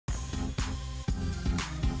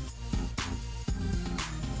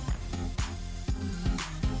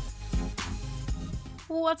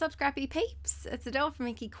What's up, Scrappy peeps? It's Adele from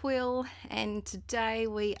Inkie Quill, and today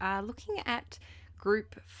we are looking at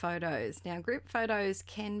group photos. Now, group photos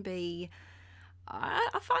can be,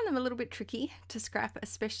 I find them a little bit tricky to scrap,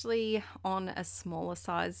 especially on a smaller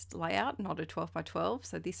sized layout, not a 12 by 12.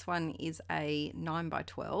 So this one is a 9 by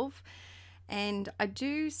 12. And I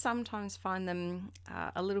do sometimes find them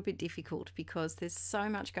a little bit difficult because there's so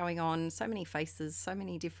much going on, so many faces, so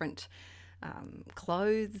many different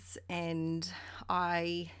clothes, and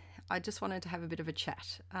I just wanted to have a bit of a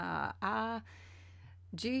chat.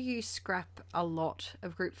 Do you scrap a lot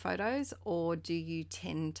of group photos, or do you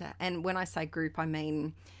tend to, and when I say group I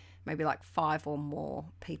mean maybe like 5 or more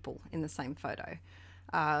people in the same photo.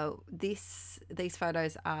 These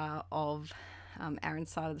photos are of Aaron's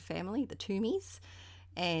side of the family, the Toomeys,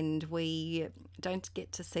 and we don't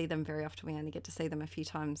get to see them very often. We only get to see them a few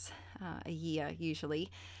times a year usually.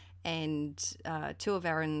 And 2 of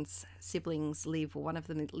Aaron's siblings live, or one of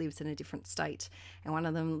them lives in a different state and one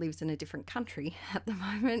of them lives in a different country at the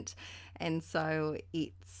moment, and so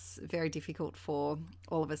it's very difficult for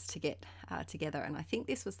all of us to get together. And I think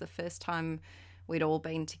this was the first time we'd all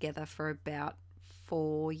been together for about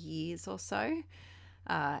 4 years or so,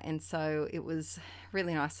 and so it was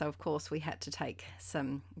really nice. So of course we had to take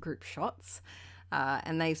some group shots.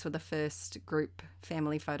 And these were the first group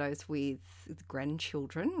family photos with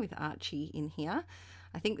grandchildren, with Archie in here.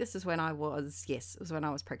 I think this is when I was, yes, it was when I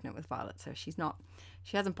was pregnant with Violet, so she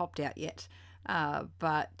hasn't popped out yet.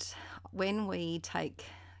 But when we take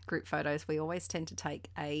group photos, we always tend to take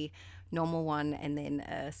a normal one and then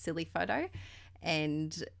a silly photo.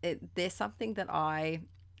 And there's something that I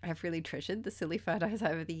have really treasured, the silly photos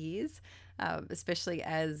over the years, especially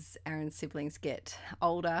as Aaron's siblings get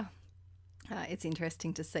older. It's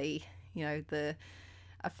interesting to see, you know,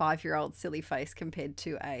 a 5-year-old silly face compared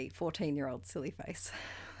to a 14-year-old silly face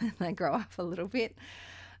when they grow up a little bit.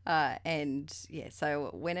 And yeah, so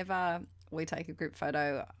whenever we take a group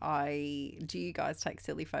photo, do you guys take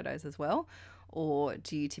silly photos as well? Or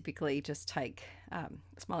do you typically just take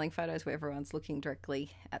smiling photos where everyone's looking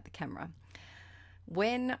directly at the camera?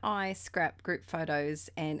 When I scrap group photos,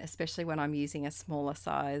 and especially when I'm using a smaller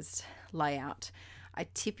sized layout, I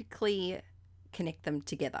typically connect them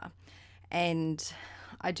together, and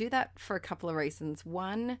I do that for a couple of reasons.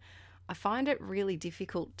 One, I find it really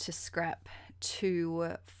difficult to scrap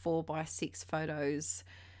 2 4x6 photos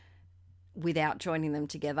without joining them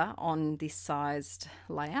together on this sized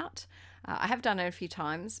layout. I have done it a few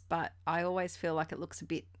times, but I always feel like it looks a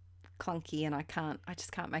bit clunky and I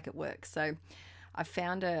just can't make it work. So I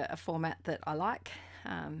found a format that I like,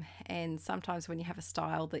 and sometimes when you have a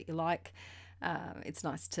style that you like, it's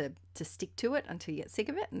nice to stick to it until you get sick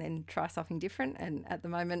of it and then try something different. And at the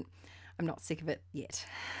moment, I'm not sick of it yet.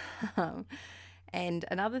 And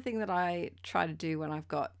another thing that I try to do when I've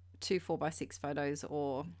got 2 4x6 photos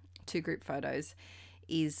or 2 group photos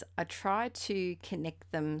is I try to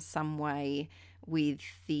connect them some way with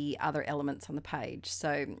the other elements on the page.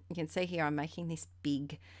 So you can see here I'm making this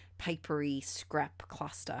big papery scrap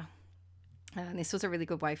cluster. And this was a really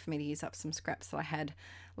good way for me to use up some scraps that I had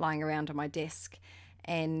lying around on my desk.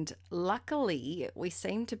 And luckily, we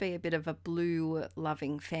seem to be a bit of a blue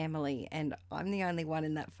loving family, and I'm the only one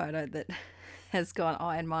in that photo that has gone,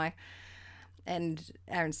 and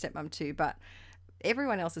Aaron's stepmom too, but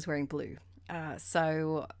everyone else is wearing blue.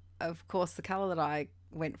 So of course the colour that I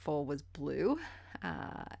went for was blue,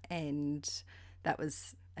 and that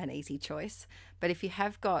was an easy choice. But if you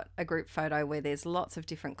have got a group photo where there's lots of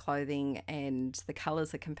different clothing and the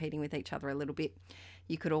colours are competing with each other a little bit,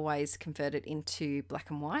 you could always convert it into black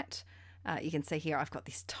and white. You can see here I've got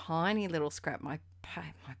this tiny little scrap. My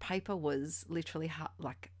paper was literally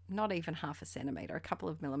like not even half a centimetre, a couple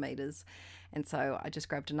of millimetres, and so I just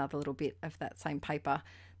grabbed another little bit of that same paper.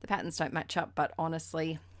 The patterns don't match up, but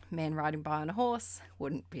honestly, man riding by on a horse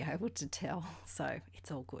wouldn't be able to tell, so it's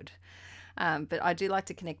all good. But I do like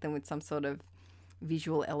to connect them with some sort of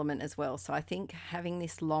visual element as well. So I think having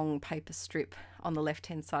this long paper strip on the left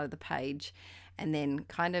hand side of the page and then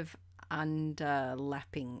kind of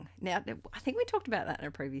underlapping. Now, I think we talked about that in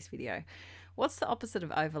a previous video. What's the opposite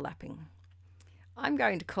of overlapping? I'm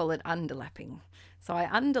going to call it underlapping. So I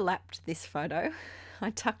underlapped this photo.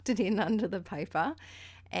 I tucked it in under the paper,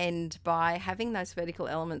 and by having those vertical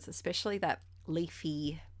elements, especially that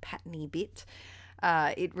leafy patterny bit,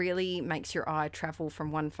 it really makes your eye travel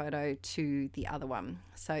from one photo to the other one.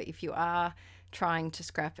 So if you are trying to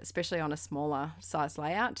scrap, especially on a smaller size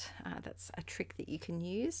layout, that's a trick that you can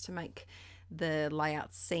use to make the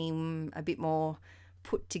layout seem a bit more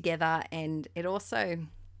put together. And it also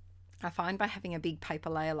I find by having a big paper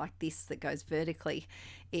layer like this that goes vertically,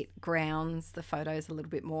 it grounds the photos a little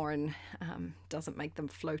bit more and doesn't make them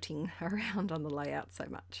floating around on the layout so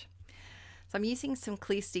much. So I'm using some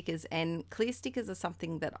clear stickers, and clear stickers are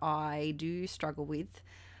something that I do struggle with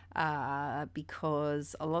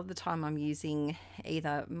because a lot of the time I'm using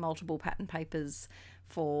either multiple pattern papers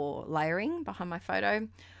for layering behind my photo,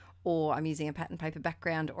 or I'm using a pattern paper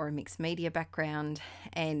background or a mixed media background,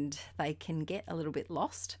 and they can get a little bit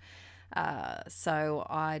lost. So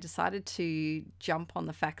I decided to jump on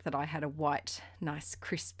the fact that I had a white, nice,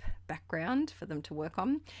 crisp background for them to work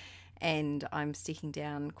on. And I'm sticking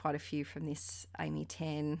down quite a few from this Amy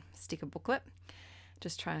Tan sticker booklet,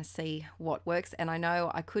 just trying to see what works. And I know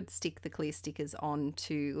I could stick the clear stickers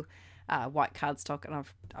onto white cardstock, and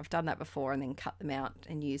I've done that before, and then cut them out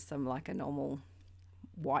and use them like a normal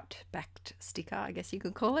white backed sticker, I guess you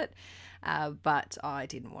could call it, but I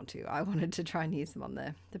didn't want to. I wanted to try and use them on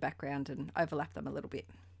the background and overlap them a little bit.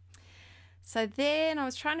 So then I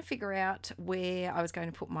was trying to figure out where I was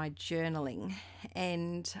going to put my journaling,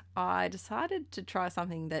 and I decided to try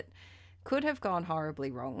something that could have gone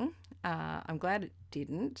horribly wrong. I'm glad it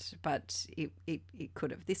didn't, but it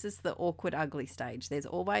could have. This is the awkward, ugly stage. There's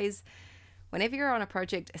always, whenever you're on a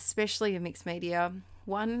project, especially a mixed media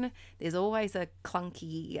one, there's always a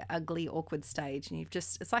clunky, ugly, awkward stage, and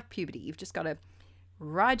it's like puberty. You've just got to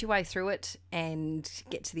ride your way through it and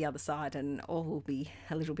get to the other side, and all will be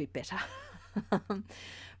a little bit better.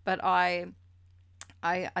 But I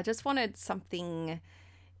just wanted something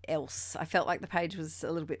else. I felt like the page was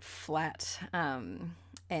a little bit flat,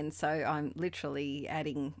 and so I'm literally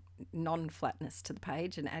adding non-flatness to the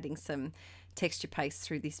page and adding some texture paste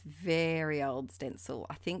through this very old stencil.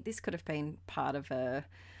 I think this could have been part of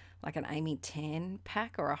like an Amy Tan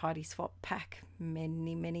pack or a Heidi Swap pack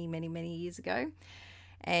many years ago.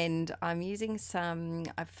 And I'm using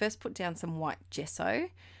I first put down some white gesso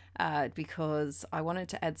because I wanted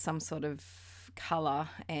to add some sort of color,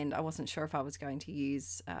 and I wasn't sure if I was going to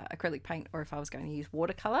use acrylic paint or if I was going to use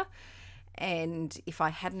watercolor. And if I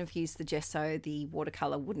hadn't have used the gesso, the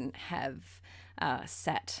watercolor wouldn't have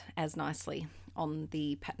sat as nicely on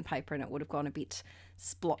the pattern paper, and it would have gone a bit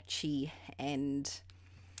splotchy and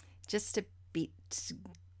just a bit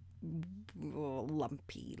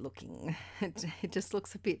lumpy looking. It just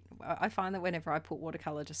looks a bit, I find that whenever I put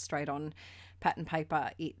watercolor just straight on pattern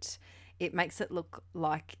paper, it makes it look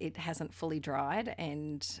like it hasn't fully dried,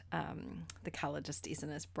 and the color just isn't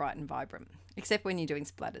as bright and vibrant, except when you're doing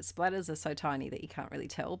splatters. Splatters are so tiny that you can't really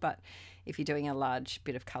tell, but if you're doing a large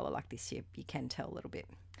bit of color like this, you can tell a little bit.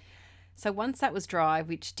 So once that was dry,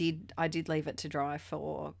 I did leave it to dry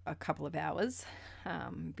for a couple of hours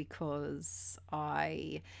because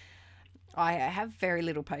I have very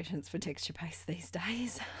little patience for texture paste these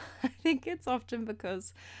days. I think it's often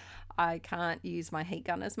because I can't use my heat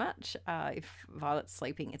gun as much. If Violet's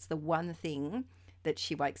sleeping, it's the one thing that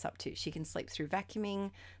she wakes up to. She can sleep through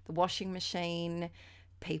vacuuming, the washing machine,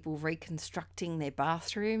 people reconstructing their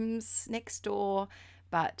bathrooms next door.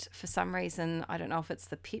 But for some reason, I don't know if it's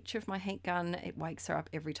the pitch of my heat gun, it wakes her up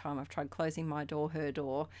every time. I've tried closing my door, her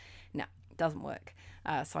door. No, it doesn't work.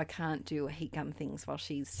 So I can't do heat gun things while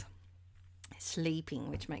she's sleeping,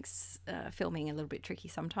 which makes filming a little bit tricky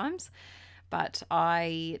sometimes. But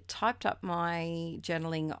I typed up my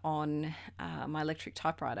journaling on my electric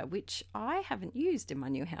typewriter, which I haven't used in my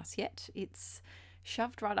new house yet. It's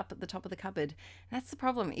shoved right up at the top of the cupboard. That's the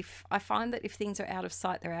problem. If I find that if things are out of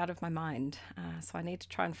sight, they're out of my mind. So I need to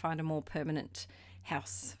try and find a more permanent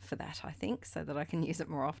house for that, I think, so that I can use it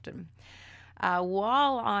more often.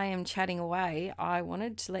 While I am chatting away, I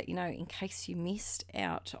wanted to let you know, in case you missed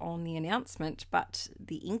out on the announcement, but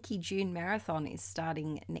the Inkie June Marathon is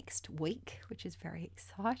starting next week, which is very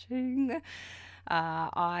exciting.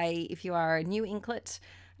 If you are a new inklet,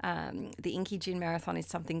 the Inkie June Marathon is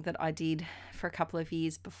something that I did for a couple of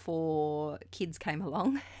years before kids came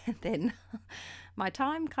along, and then my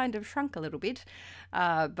time kind of shrunk a little bit,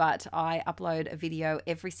 but I upload a video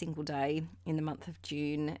every single day in the month of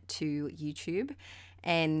June to YouTube.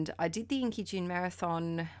 And I did the Inkie June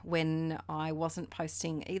Marathon when I wasn't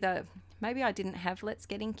posting either. Maybe I didn't have Let's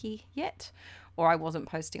Get Inkie yet, or I wasn't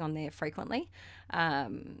posting on there frequently.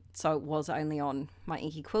 So it was only on my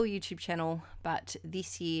Inkie Quill YouTube channel, but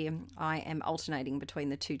this year I am alternating between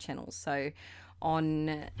the two channels. So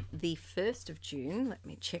on the 1st of June, let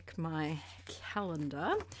me check my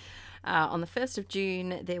calendar. On the 1st of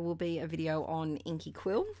June, there will be a video on Inkie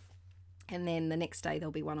Quill. And then the next day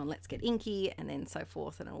there'll be one on Let's Get Inkie, and then so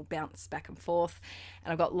forth, and it'll bounce back and forth.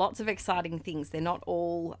 And I've got lots of exciting things. They're not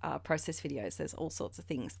all process videos. There's all sorts of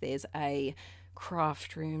things. There's a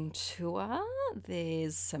craft room tour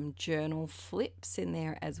There's some journal flips in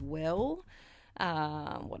there as well.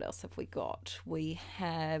 What else have we got? We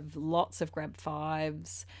have lots of grab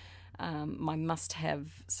fives, my must-have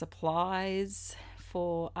supplies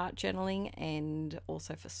for art journaling and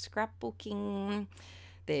also for scrapbooking.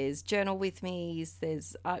 There's journal with me's,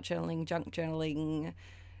 there's art journaling, junk journaling,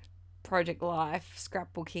 project life,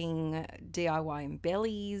 scrapbooking, DIY and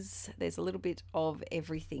bellies. There's a little bit of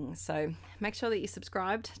everything. So make sure that you're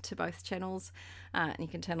subscribed to both channels, and you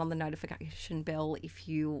can turn on the notification bell if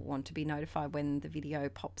you want to be notified when the video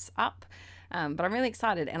pops up. But I'm really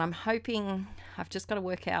excited, and I'm hoping, I've just got to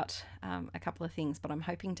work out a couple of things, but I'm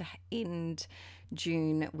hoping to end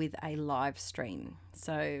June with a live stream.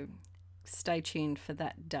 So stay tuned for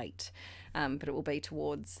that date, but it will be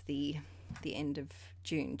towards the end of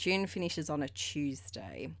June. June finishes on a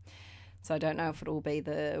Tuesday, so I don't know if it will be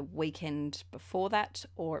the weekend before that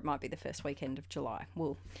or it might be the first weekend of July.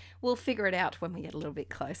 We'll figure it out when we get a little bit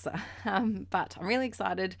closer. But I'm really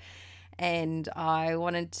excited, and I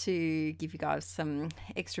wanted to give you guys some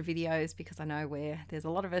extra videos because I know there's a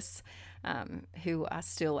lot of us who are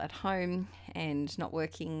still at home and not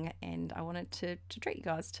working, and I wanted to treat you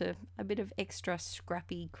guys to a bit of extra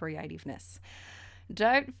scrappy creativeness.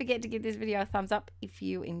 Don't forget to give this video a thumbs up if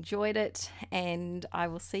you enjoyed it, and I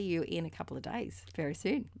will see you in a couple of days very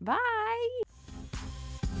soon. Bye!